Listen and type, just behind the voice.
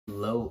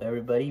Hello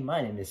everybody,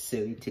 my name is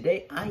Silly.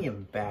 Today I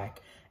am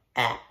back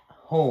at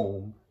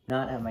home,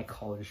 not at my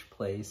college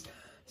place.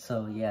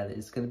 So yeah,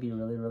 it's gonna be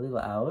really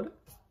loud,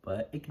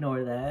 but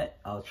ignore that.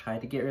 I'll try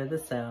to get rid of the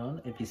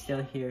sound. If you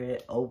still hear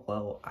it, oh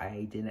well,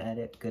 I didn't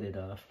edit good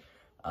enough.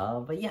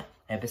 But yeah,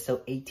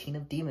 episode 18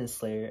 of Demon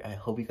Slayer. I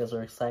hope you guys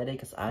are excited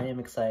because I am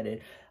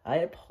excited. I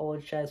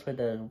apologize for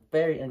the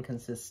very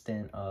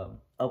inconsistent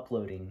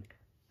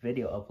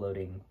video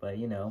uploading, but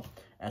you know,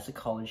 as a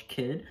college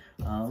kid,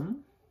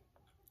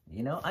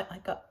 you know, I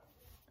got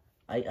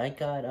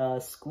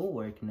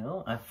schoolwork, you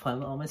know, I'm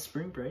finally on my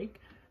spring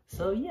break,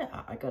 so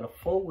yeah, I got a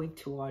full week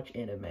to watch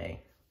anime.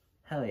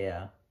 Hell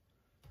yeah.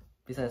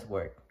 Besides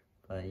work,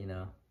 but you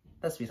know,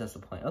 that's besides the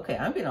point. Okay,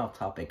 I'm getting off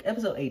topic.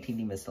 Episode 18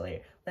 Demon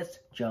Slayer. Let's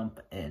jump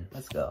in.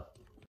 Let's go.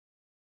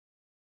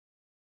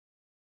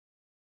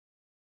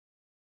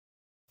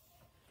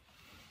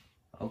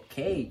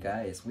 Okay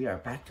guys, we are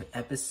back to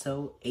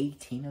episode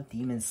 18 of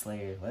Demon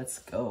Slayer. Let's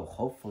go.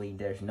 Hopefully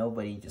there's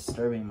nobody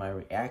disturbing my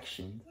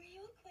reaction. Were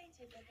you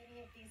acquainted with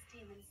any of these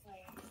Demon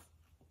Slayers?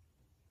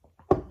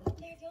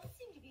 There don't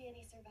seem to be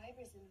any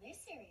survivors in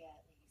this area,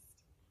 at least.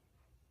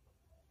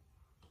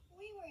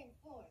 We were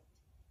informed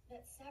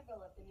that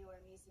several of the newer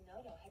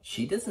Mizunoto had...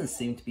 She doesn't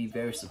seem to be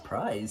very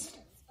surprised.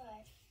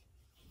 But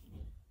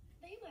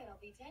they might all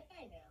be dead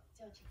by now,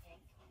 don't you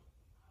think?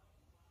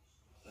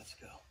 Let's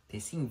go. They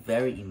seem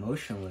very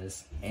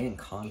emotionless and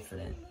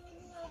confident.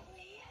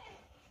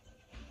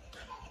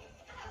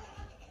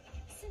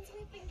 Since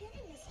we've been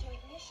given this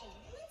joint mission,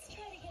 let's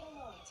try to get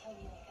along,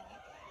 Tomioka.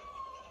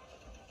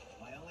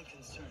 My only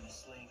concern is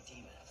slaying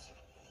demons.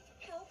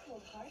 How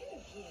cold-hearted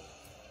of you.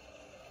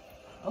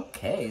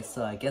 Okay,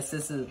 so I guess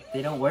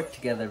they don't work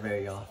together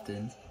very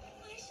often.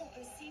 I shall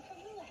proceed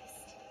from the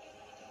west.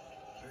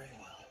 Very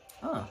well.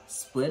 Huh,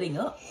 splitting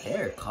up.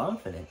 They're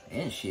confident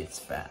and shit's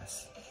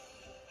fast.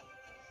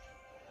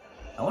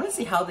 I want to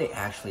see how they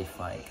actually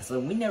fight, because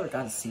we never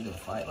got to see them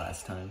fight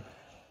last time.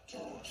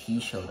 He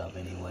showed up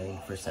anyway in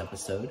the first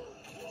episode.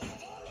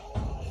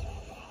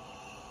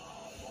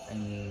 I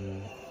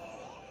mean,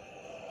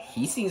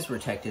 he seems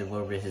protective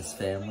over his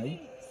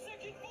family.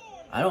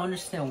 I don't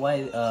understand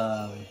why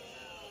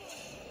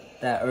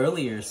that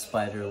earlier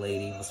spider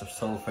lady was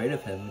so afraid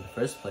of him in the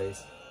first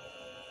place.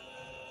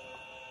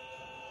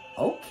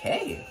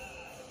 Okay.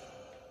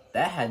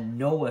 That had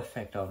no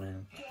effect on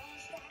him.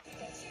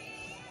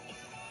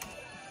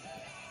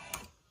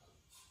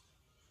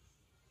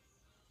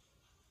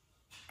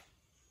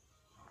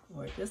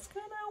 We're just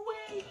gonna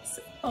wait.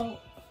 Oh,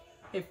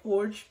 a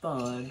forged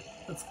bond.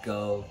 Let's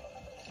go.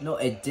 No,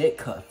 it did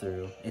cut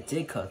through. It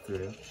did cut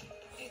through.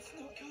 It's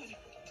no good.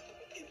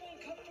 It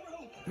won't cut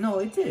through. No,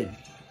 it did.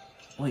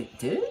 Wait,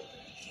 did it?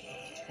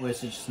 Or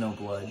is it just no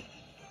blood?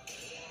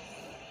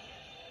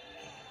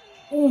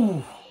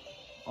 Ooh.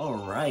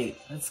 Alright,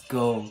 let's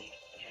go.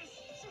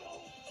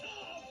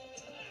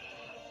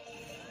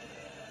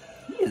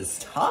 He is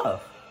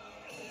tough.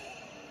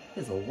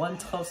 He is a one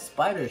tough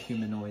spider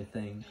humanoid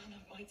thing.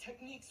 My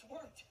techniques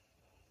worked.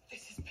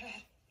 This is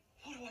bad.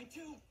 What do I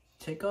do?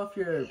 Take off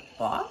your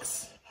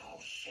box? I'll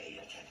say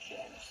it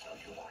again so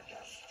you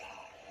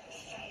understand.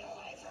 Stay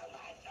away from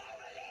my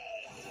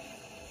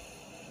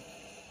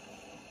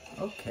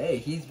family. Okay,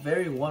 he's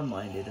very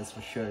one-minded, that's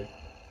for sure. Hey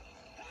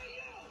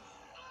you!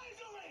 Eyes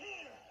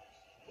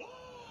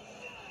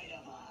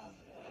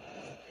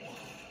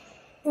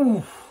over here!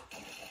 Oof.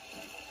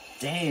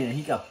 Damn,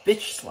 he got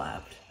bitch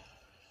slapped.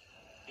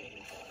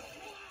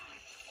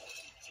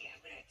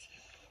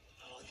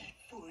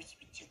 Force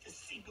me just a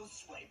single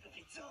swipe of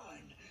its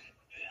arm.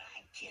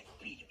 I can't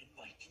beat him in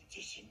my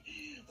condition.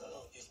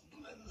 Oh, this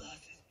blood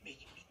loss is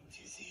making me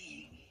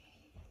dizzy.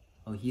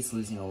 Oh, he's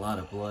losing a lot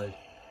of blood.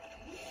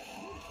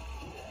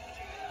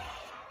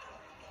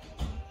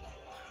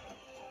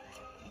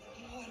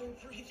 Water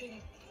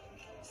breathing.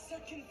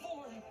 Second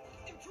form.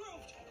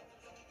 Improved.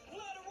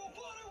 Lateral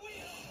water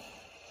wheel.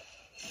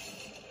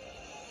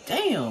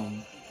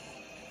 Damn!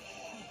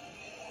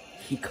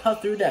 He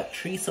cut through that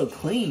tree so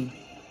clean.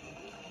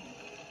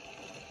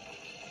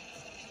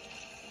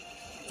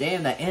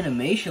 Damn, that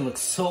animation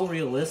looks so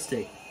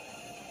realistic.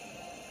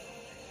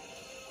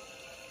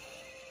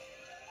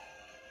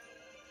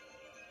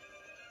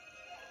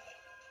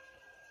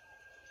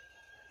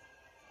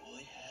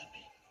 What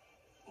happened?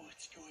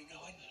 What's going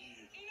on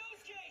here?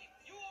 Inosuke,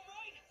 you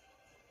alright?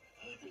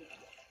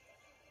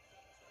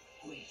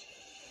 Wait,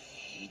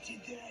 he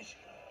did that?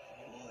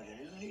 What a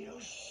little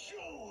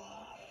show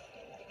off.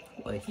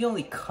 Like, he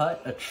only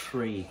cut a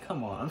tree.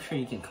 Come on, I'm sure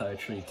you can cut a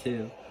tree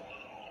too.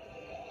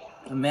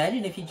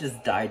 Imagine if he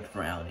just died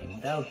drowning.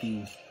 That would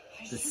be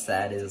the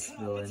saddest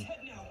villain.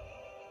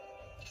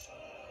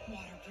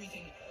 Water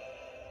breathing.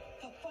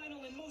 The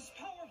final and most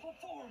powerful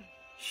form.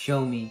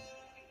 Show me.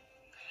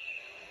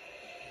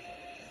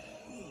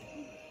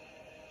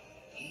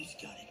 He's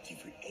got a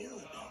different air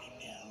about him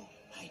now.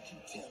 I can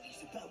tell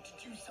he's about to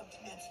do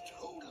something that's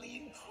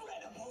totally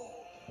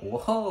incredible.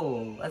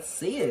 Whoa, let's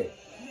see it.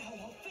 Now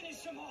I'll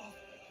finish him off.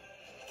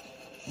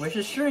 Where's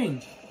the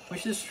string?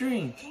 Where's the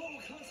string? Total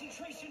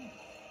concentration.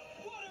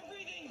 Water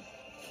breathing.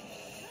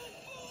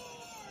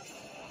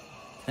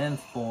 10th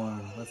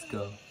form. Let's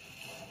go.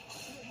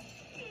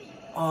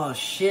 Oh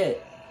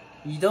shit.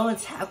 You don't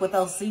attack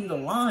without seeing the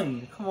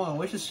line. Come on,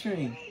 where's the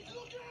string?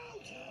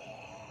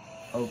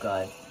 Oh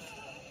god.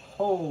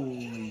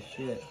 Holy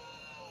shit.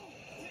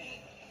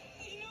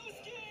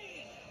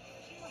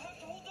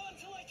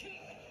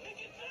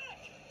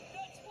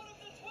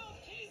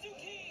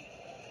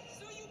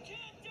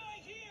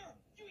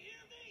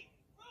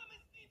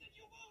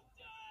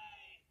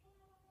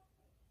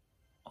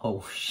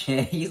 Oh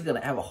shit, he's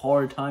gonna have a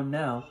hard time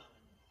now.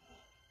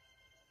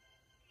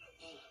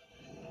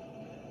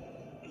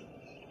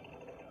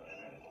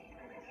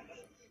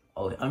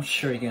 Oh, I'm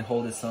sure he can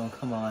hold his own,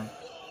 come on.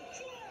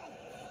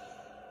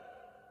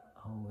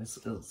 Oh, is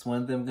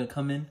one of them gonna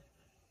come in?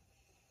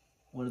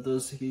 One of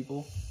those two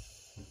people?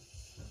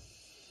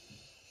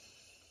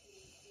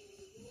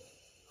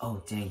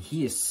 Oh dang,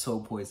 he is so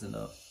poisoned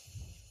up.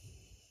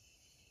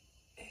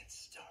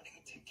 It's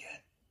starting to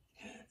get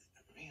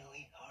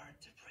really hard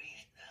to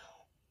breathe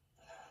now.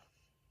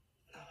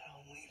 Not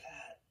only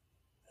that,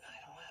 I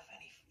don't have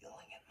any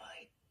feeling in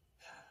my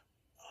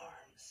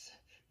arms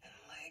and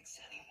legs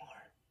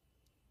anymore.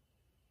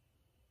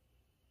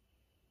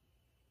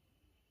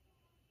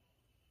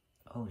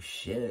 Oh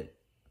shit.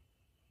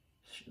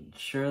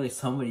 Surely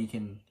somebody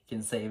can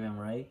save him,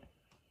 right?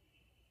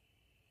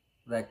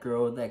 That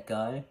girl with that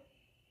guy?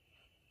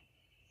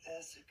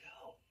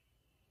 Nezuko.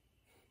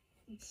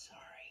 I'm sorry.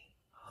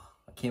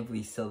 I can't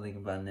believe he's still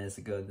thinking about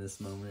Nezuko in this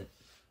moment.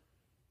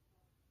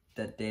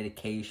 That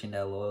dedication,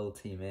 that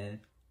loyalty, man.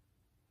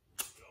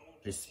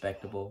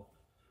 Respectable.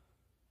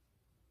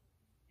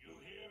 You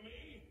hear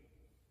me?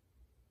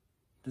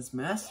 This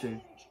master.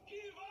 Don't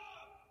give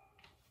up.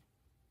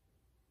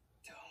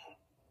 Don't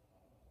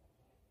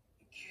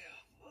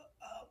give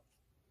up.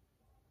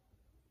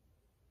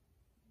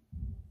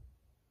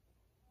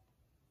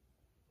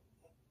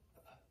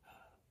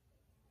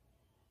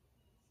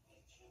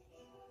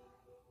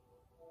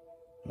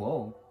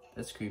 Whoa,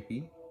 that's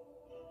creepy.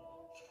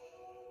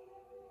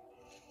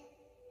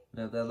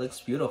 That looks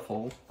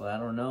beautiful, but I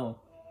don't know.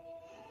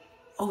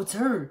 Oh, it's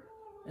her!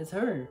 It's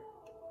her!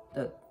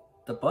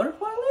 The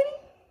butterfly lady?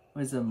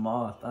 Or is it a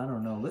moth? I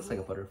don't know. It looks like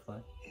a butterfly.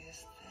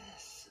 Is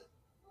this?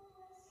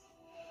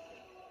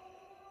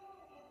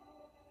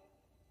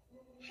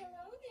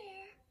 Hello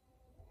there.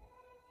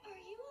 Are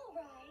you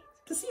alright?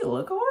 Does he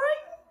look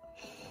alright?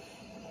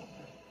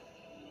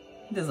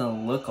 He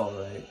doesn't look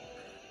alright.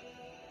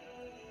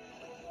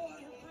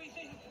 Water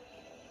breathing.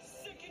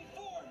 Second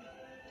form.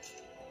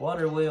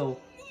 Water wheel. Water wheel.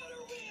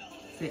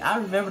 See, I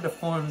remember the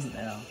forms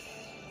now.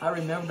 I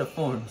remember the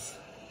forms.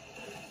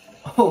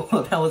 Oh,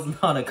 that was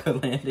not a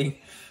good landing.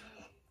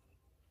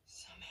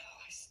 Somehow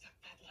I stuck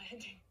that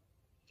landing.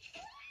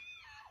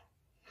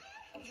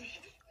 I'm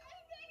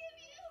begging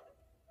you.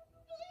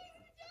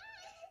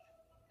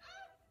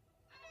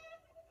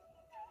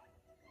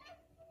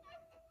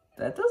 Please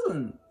That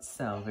doesn't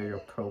sound very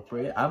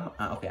appropriate.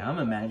 I'm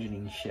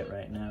imagining shit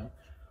right now.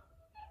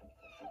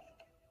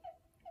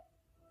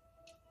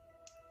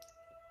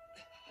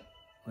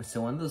 Was it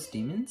one of those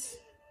demons?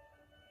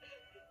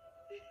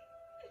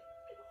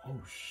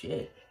 Oh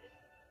shit.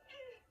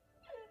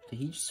 Did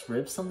he just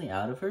rip something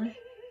out of her?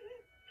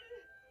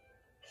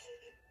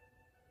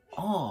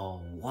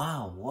 Oh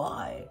wow,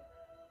 why?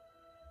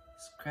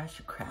 Scratch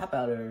the crap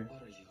out of her.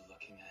 What are you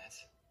looking at?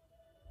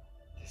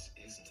 This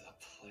isn't a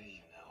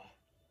play, you know.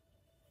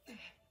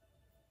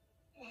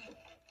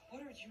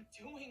 What are you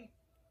doing?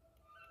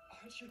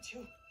 Aren't you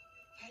two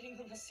fighting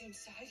on the same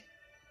side?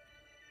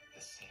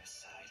 The same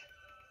side?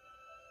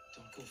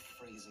 Don't go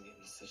phrasing it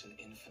in such an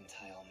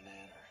infantile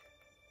manner.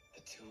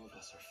 The two of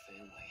us are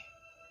family.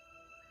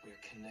 We're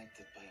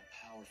connected by a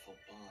powerful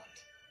bond.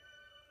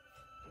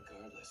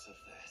 Regardless of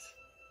that,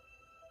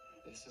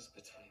 this is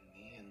between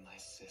me and my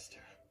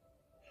sister.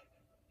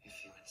 If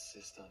you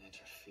insist on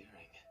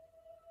interfering,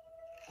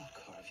 I'll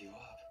carve you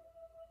up.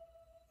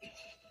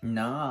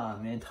 Nah,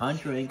 man,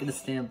 Tanjiro ain't gonna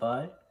stand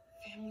by.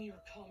 Family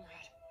or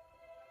comrade,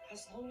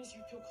 as long as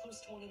you feel close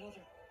to one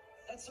another,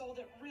 that's all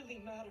that really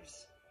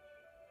matters.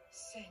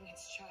 Saying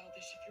it's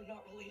childish if you're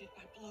not related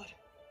by blood,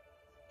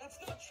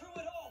 that's not true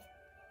at all.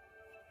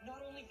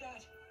 Not only that,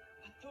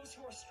 but those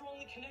who are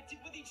strongly connected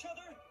with each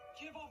other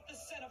give off the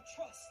scent of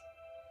trust.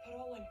 But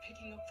all I'm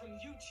picking up from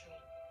you two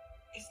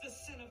is the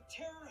scent of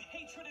terror,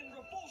 hatred, and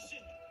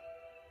revulsion.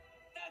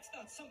 That's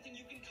not something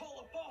you can call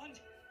a bond.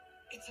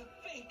 It's a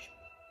fake,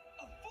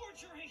 a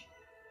forgery.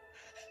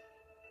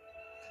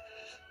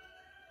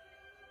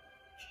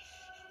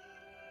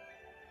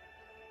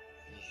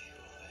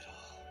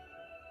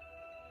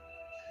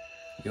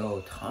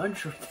 Yo,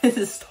 Tanjiro, this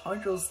is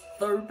Tanjiro's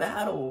third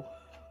battle.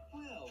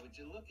 Well, would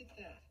you look at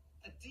that?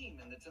 A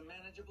demon that's a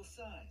manageable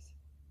size.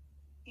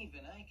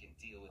 Even I can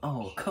deal with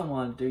Oh, it. come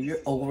on, dude,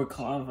 you're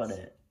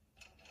overconfident.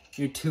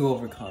 You're too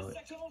overconfident.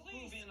 Don't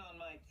move in on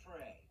my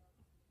prey.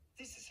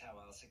 This is how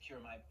I'll secure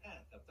my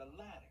path up the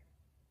ladder.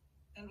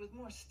 And with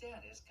more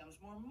status comes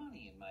more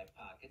money in my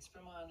pockets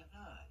from on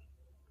high.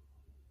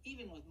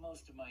 Even with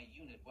most of my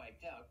unit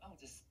wiped out, I'll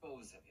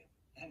dispose of it.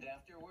 And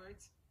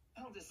afterwards,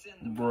 I'll descend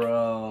the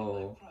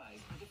Bro. prize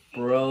for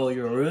defeating Bro, this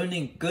you're thing.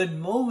 ruining good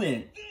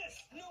moment. This!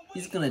 No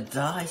He's way. gonna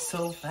die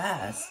so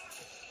fast.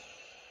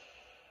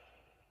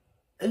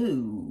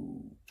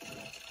 Ooh. Cut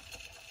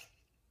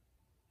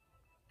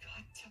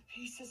to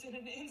pieces in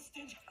an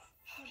instant.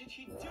 How did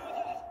he do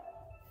that?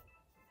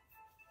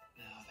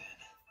 Now then,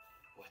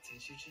 what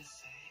did you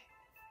just say?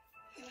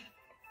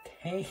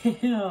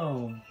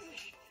 Damn.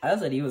 I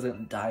said he was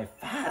gonna die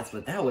fast,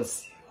 but that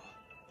was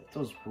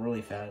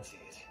really fast.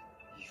 What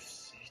did you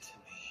say to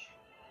me?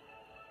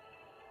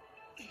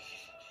 Look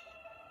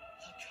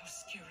how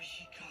scary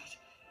he got. It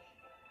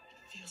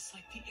feels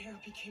like the air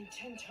became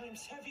 10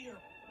 times heavier.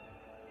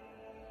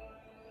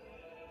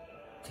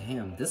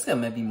 Damn, this guy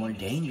might be more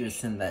dangerous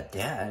than that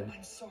dad.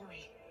 I'm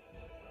sorry.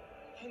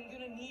 I'm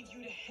gonna need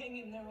you to hang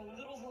in there a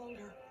little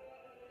longer.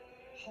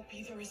 I'll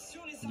be there as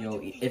soon as Yo,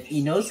 I defeat if this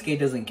Inosuke thing.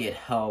 doesn't get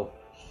help,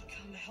 I'll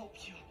come help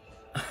you.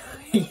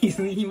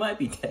 he might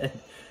be dead.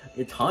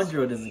 If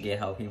Tanjiro doesn't get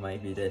help, he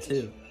might be dead What did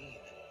you too. mean?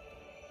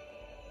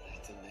 I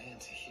demand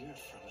to hear it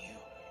from you.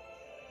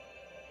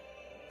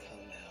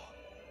 Come now.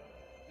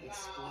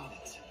 Explain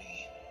it to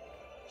me.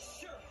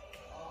 Sure,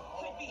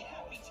 I'd be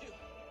happy to.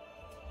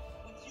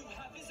 What you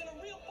have isn't a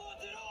real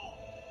bond at all.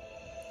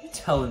 You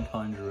telling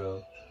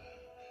Tanjiro.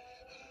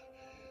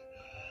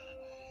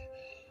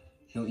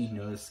 Yo,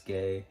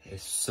 Inosuke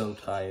is so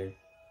tired.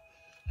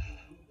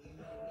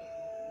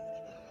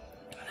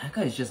 That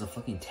guy's just a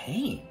fucking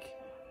tank.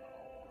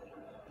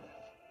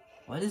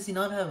 Why does he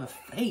not have a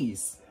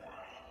face?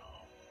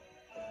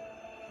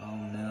 Oh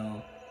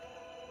no.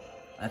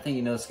 I think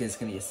Inosuke is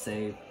gonna get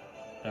saved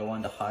by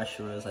one of the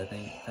Hashiras, I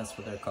think. That's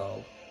what they're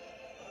called.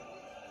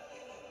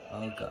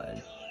 Oh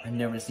god. I've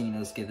never seen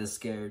Inosuke this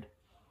scared.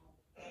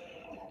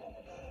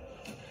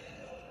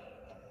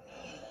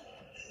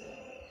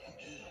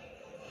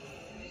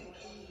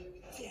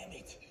 Damn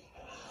it!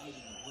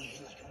 Hiding away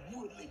like a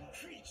woodland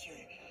creature.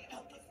 How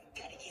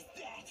pathetic is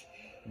that?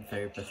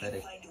 Very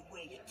pathetic. Find a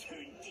way to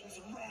turn things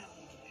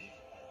around.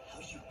 How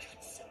you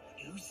cut someone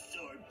who's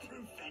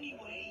sword-proof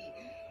anyway?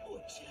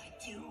 What should I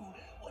do?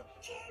 What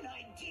can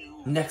I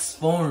do? Next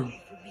form.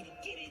 Way for me to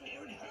get in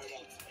there and hurt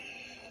it.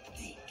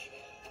 Think,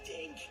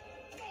 think,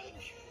 think.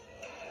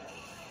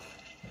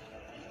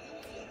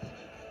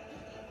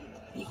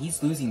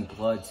 He's losing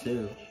blood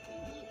too.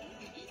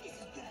 This is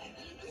bad.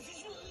 This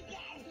is really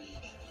bad.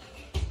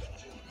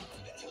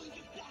 Until he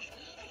gets back,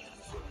 I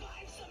gotta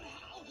survive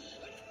somehow.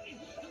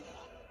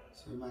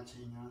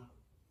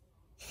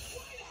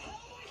 Why the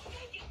hell am I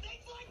thinking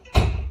things like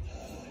that?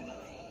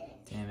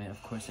 Damn it,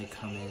 of course they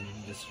come in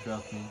and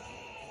disrupt me.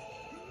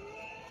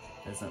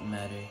 Doesn't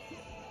matter.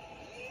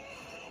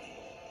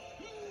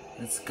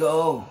 Let's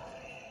go!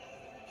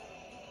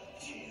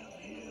 Damn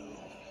you.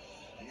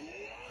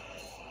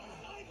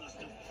 I must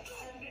have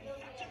gotten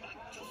infected by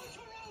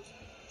Totoro's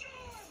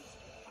germs.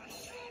 I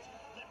can't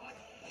let my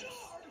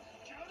guard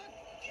down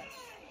again.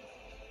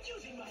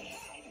 Using my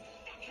head,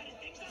 that kind of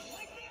thing's not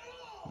like me at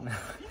all.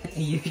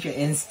 Use your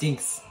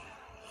instincts.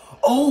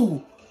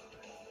 Oh!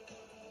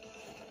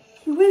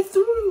 He went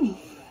through!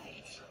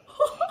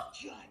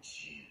 Got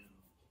you.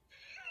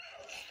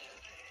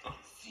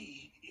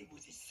 See, it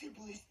was as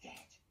simple as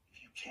that.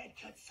 If you can't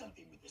cut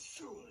something with a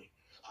sword,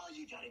 all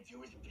you gotta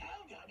do is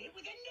pound on it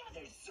with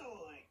another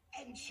sword.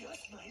 And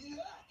just my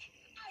luck,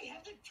 I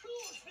have the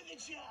tools for the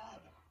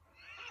job.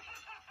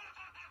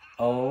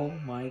 Oh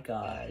my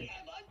god. I am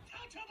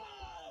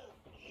untouchable.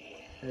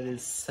 That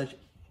is such...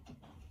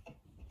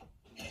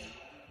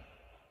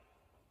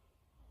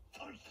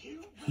 Are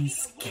you He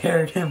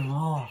scared him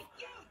off.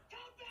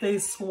 They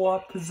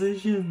swapped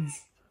positions.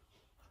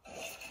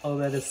 Oh,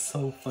 that is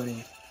so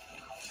funny.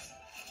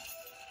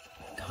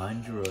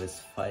 Tanjiro is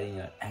fighting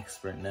an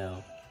expert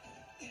now.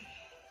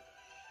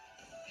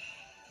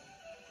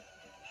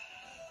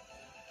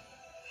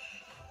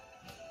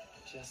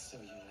 Just so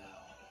you know,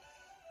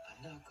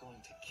 I'm not going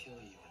to kill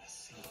you in a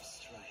single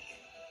strike.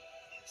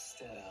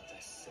 Instead, I'll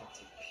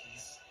dissect you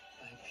piece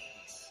by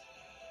piece.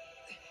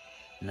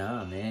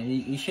 Nah, man,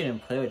 you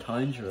shouldn't play with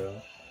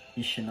Tanjiro.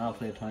 You should not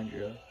play with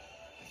Tanjiro.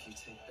 If you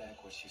take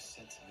back what you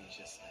said to me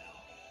just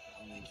now,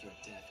 I'll make your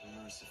death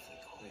mercifully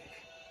quick.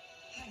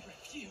 I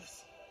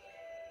refuse.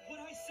 What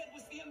I said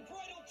was the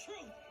unbridled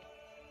truth.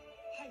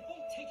 I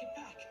won't take it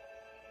back.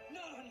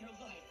 Not on your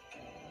life.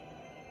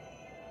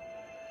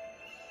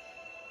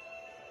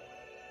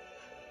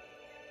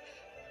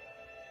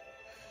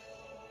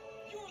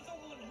 You're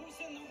the one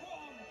who's in the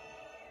wrong.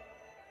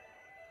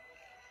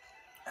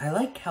 I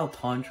like how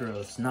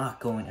Tanjiro's not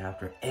going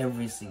after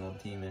every single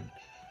demon.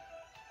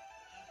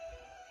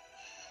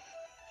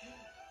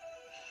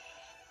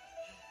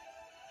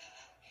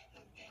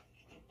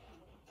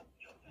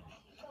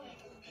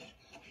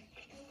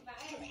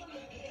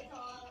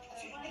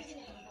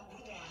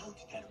 What the hell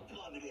did that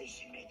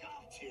abomination make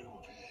off to?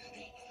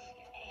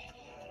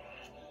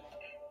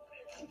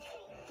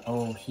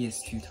 Oh, he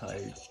is too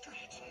tired.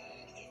 Scratch.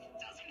 It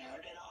doesn't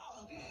hurt at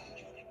all.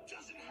 If it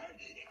doesn't hurt,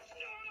 it's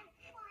not a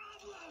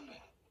problem.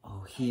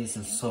 Oh, he is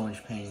in so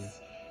much pain.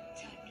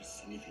 Time to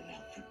sniff him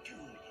out for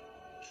good.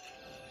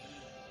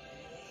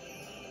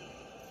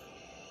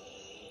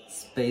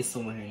 space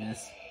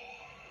awareness.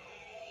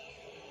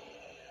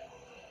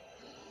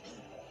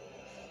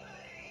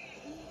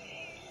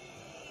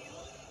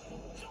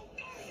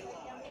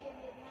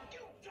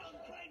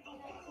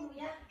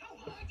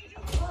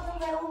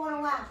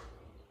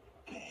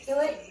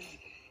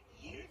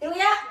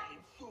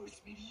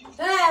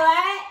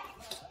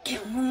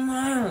 Come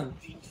on!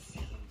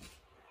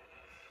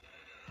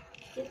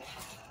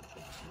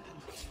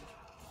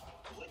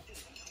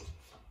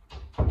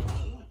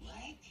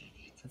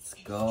 Let's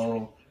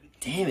go.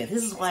 Damn it,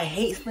 this is why I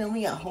hate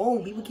filming at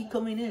home. People keep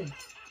coming in.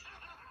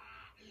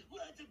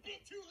 Well, it's a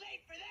bit too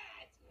late for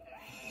that.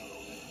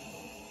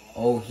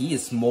 Oh, he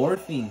is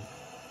morphing.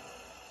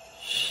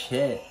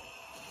 Shit.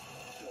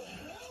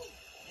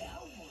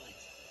 Now what?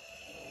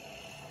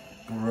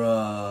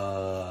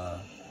 Bruh.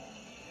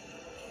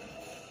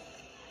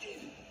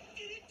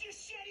 Did it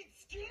just shed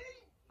its skin?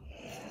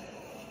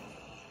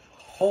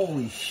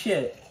 Holy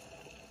shit.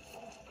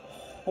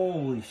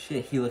 Holy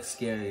shit, he looks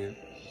scarier.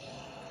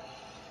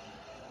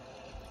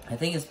 I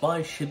think his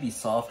body should be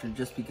softer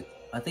just because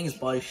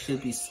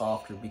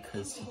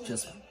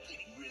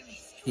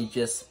he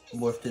just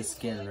morphed his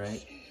skin,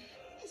 right?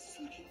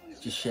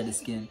 Just shed his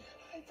skin.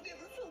 I've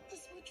never felt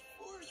this much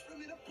force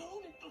from an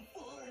opponent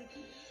before.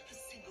 A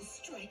single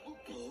strike will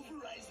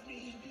pulverize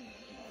me.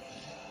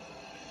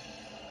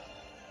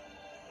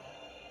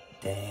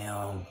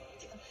 Damn.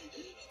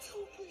 It's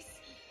hopeless.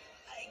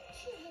 I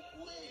can't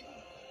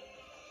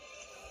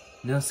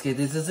win. Inosuke,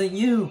 this isn't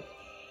you!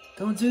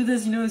 Don't do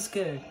this,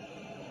 Inosuke!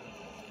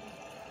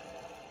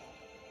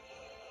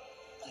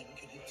 I'm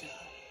gonna die.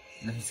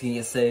 No, he's gonna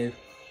get saved.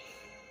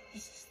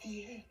 This is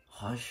the end.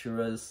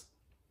 Hashira's.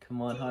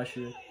 Come on,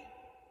 Hashira. Do I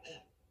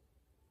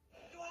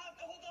have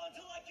to hold on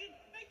till I can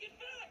make it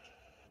back?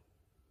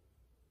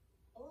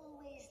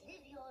 Always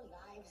live your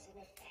lives in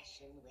a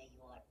fashion where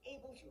you are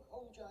able to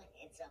hold your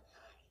heads up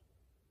high.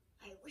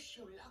 I wish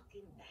you luck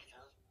in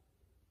battle.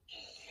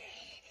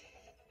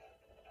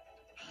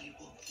 I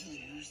won't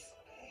lose.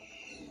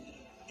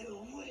 No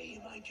way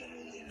am I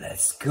gonna lose.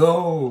 Let's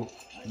go!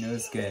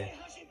 Inosuke.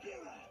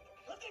 Hashira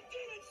of the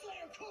Demon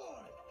Slayer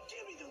Corps.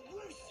 Give me the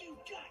worst you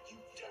got, you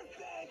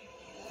dirtbag.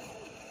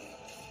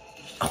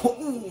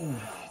 Oh!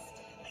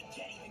 I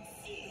can't even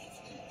see it.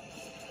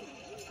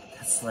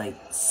 That's like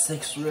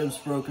 6 ribs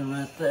broken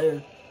right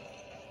there.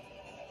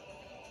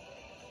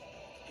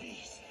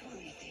 Beast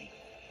breathing.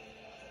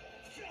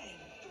 Fang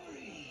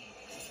 3.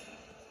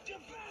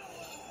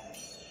 Devour.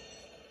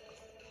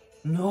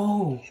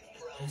 No!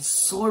 His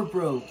sword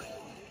broke.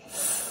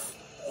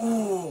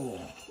 Oh!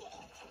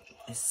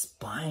 His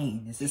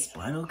spine. Is his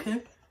spine okay?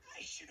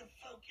 I should have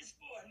focused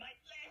more on my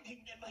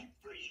landing than my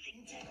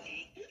breathing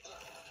technique.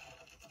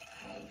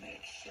 I'll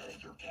make sure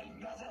you can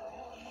never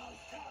harm my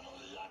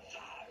family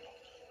again.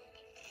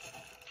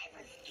 I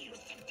refuse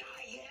to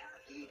die here.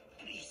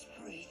 Beast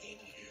breathing.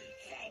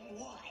 Fang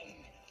 1.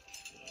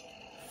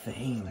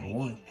 Fang 1.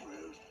 Brood,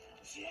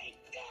 take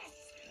this.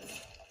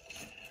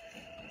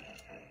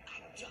 I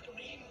took him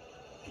in,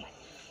 but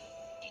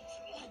it's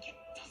like it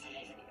doesn't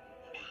even.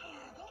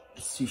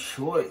 It's too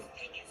short. It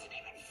isn't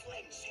even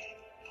flinching.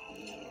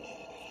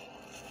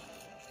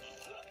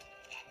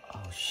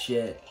 Oh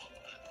shit.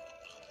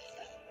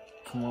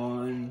 Come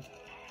on.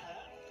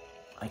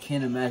 I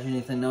can't imagine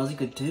anything else he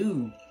could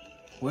do.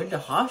 Where'd the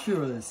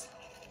Hashiras?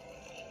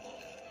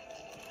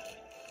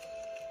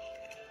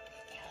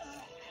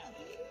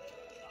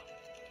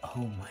 Oh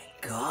my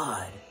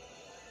god.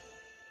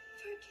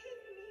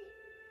 Forgive me.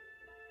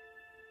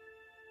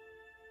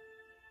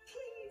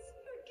 Please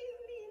forgive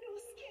me,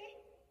 Inosuke.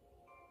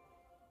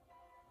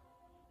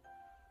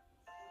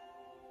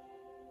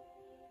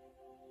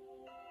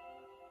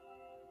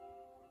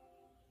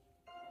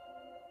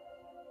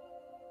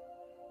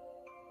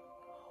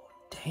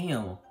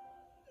 Damn.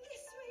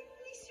 This way, at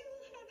least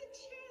you'll have a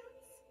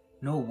chance.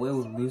 No way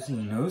we're losing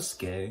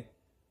Inosuke.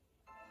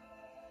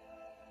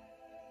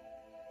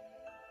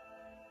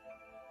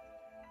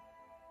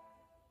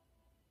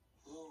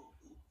 Who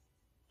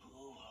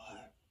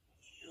are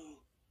you?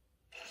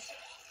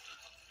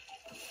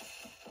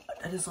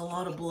 That is a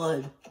lot of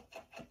blood.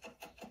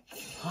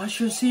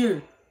 Hashira's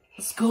here.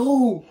 Let's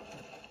go.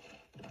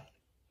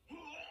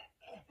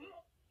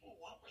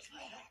 What was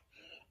that?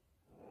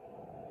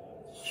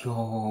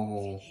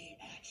 Yo. He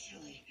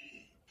actually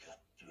cut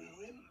through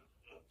him?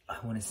 I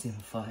want to see him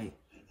fight.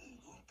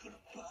 Who could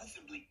have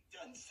possibly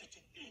done such a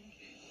thing?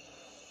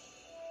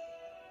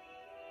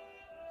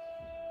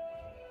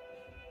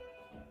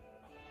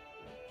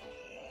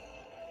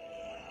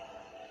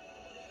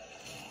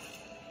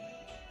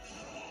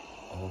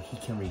 Oh, he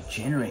can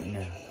regenerate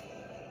now.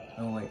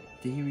 Oh wait,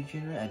 did he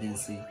regenerate? I didn't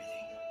see.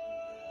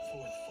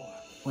 Fourth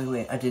form.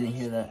 Wait, I didn't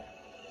hear that.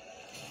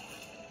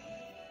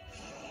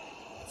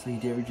 So he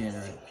did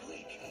regenerate.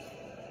 Quick.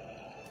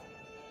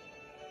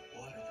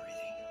 Water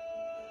breathing.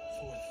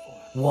 Fourth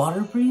form.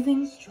 Water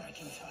breathing?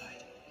 Striking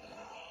tide.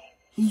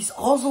 He's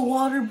also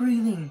water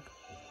breathing.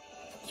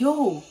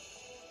 Yo,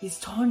 he's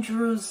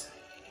Tanjiro's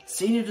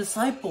senior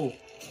disciple.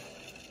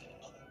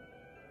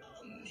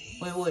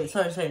 Wait,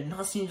 sorry,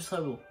 not senior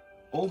disciple.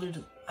 older,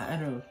 I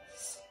don't know,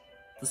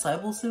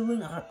 disciple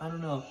sibling? I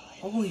don't know.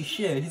 Holy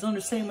shit, he's on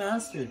the same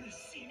master. I've never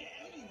seen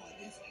anyone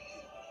this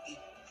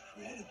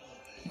incredible.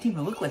 He didn't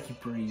even look like he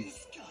breathed.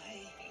 This guy.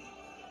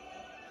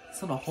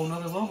 It's on a whole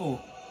nother level.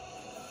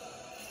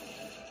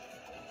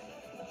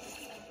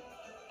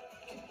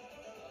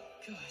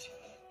 Good.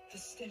 The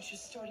stench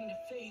is starting to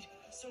fade,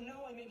 so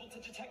now I'm able to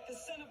detect the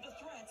scent of the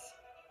threats.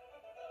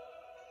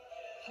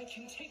 I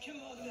can take him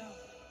on now.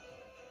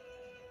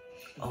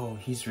 Oh,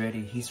 he's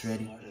ready, he's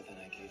ready. Smarter than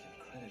I gave him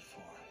credit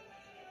for.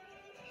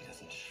 He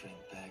doesn't shrink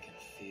back in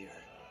fear.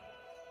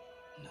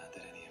 Not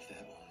that any of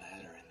that will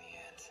matter in the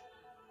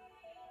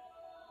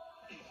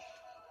end.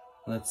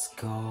 Let's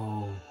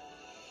go.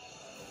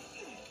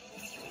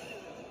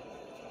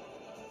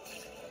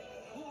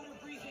 Water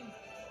breathing.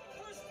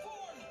 First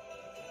form.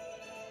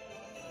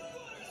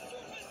 Water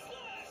surface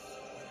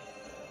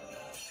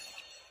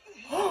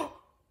slash.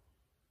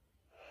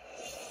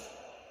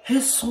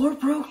 His sword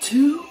broke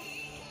too?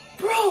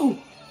 Bro!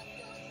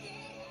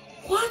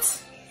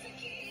 What?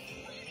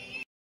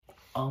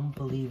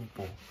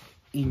 Unbelievable.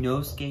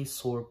 Inosuke's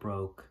sword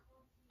broke.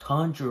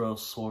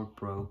 Tanjiro's sword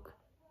broke.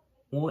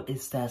 What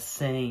is that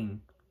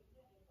saying?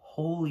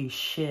 Holy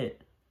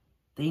shit.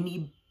 They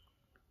need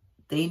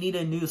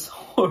a new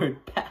sword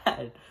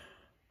bad.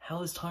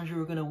 How is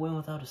Tanjiro gonna win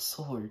without a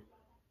sword?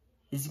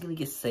 Is he gonna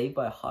get saved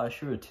by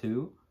Hashira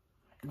too?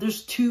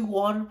 There's 2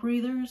 water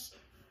breathers?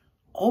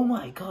 Oh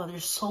my god,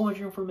 there's so much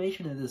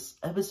information in this.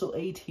 Episode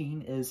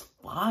 18 is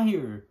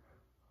fire.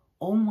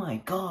 Oh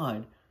my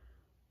god.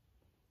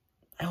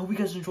 I hope you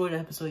guys enjoyed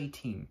episode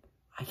 18.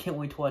 I can't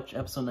wait to watch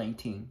episode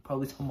 19.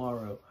 Probably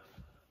tomorrow.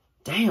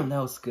 Damn,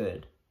 that was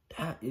good.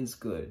 That is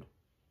good.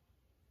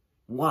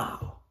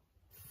 Wow.